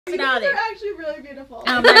personality. These are actually really beautiful.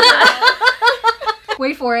 Oh my god.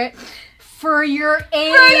 Wait for it. For your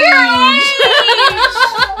age. For your age.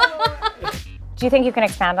 Do you think you can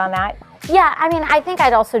expand on that? Yeah, I mean, I think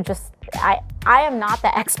I'd also just, I am not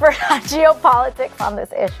the expert on geopolitics on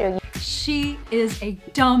this issue. She is a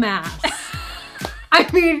dumbass. I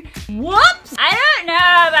mean, whoops! I don't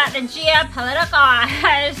know about the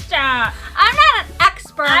geopolitical stuff. I'm not an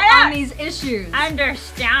expert on these issues.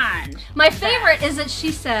 Understand. My favorite is that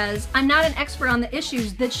she says, I'm not an expert on the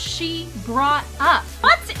issues that she brought up.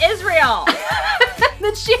 What's Israel?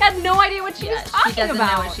 That she had no idea what she was talking She doesn't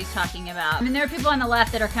about. know what she's talking about. I mean, there are people on the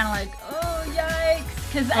left that are kind of like, oh,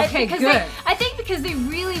 yikes. I think because they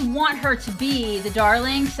really want her to be the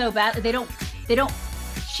darling so bad. They don't,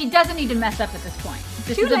 she doesn't need to mess up at this point.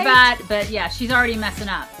 This is a bad, but yeah, she's already messing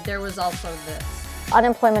up. There was also this.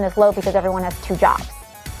 Unemployment is low because everyone has 2 jobs.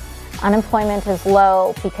 Unemployment is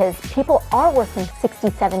low because people are working 60,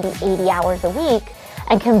 70, 80 hours a week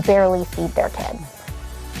and can barely feed their kids.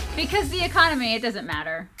 Because the economy, it doesn't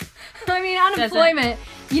matter. I mean, unemployment,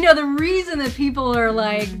 you know, the reason that people are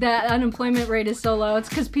like, that unemployment rate is so low, it's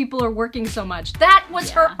because people are working so much. That was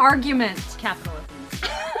her argument. It's capitalism.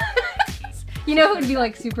 You know who would be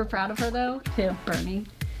like super proud of her though? Who? Bernie.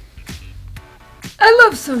 I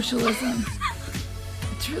love socialism.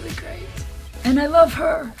 It's really great. And I love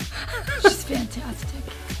her. She's fantastic.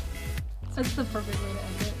 That's the perfect way to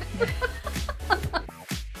end it.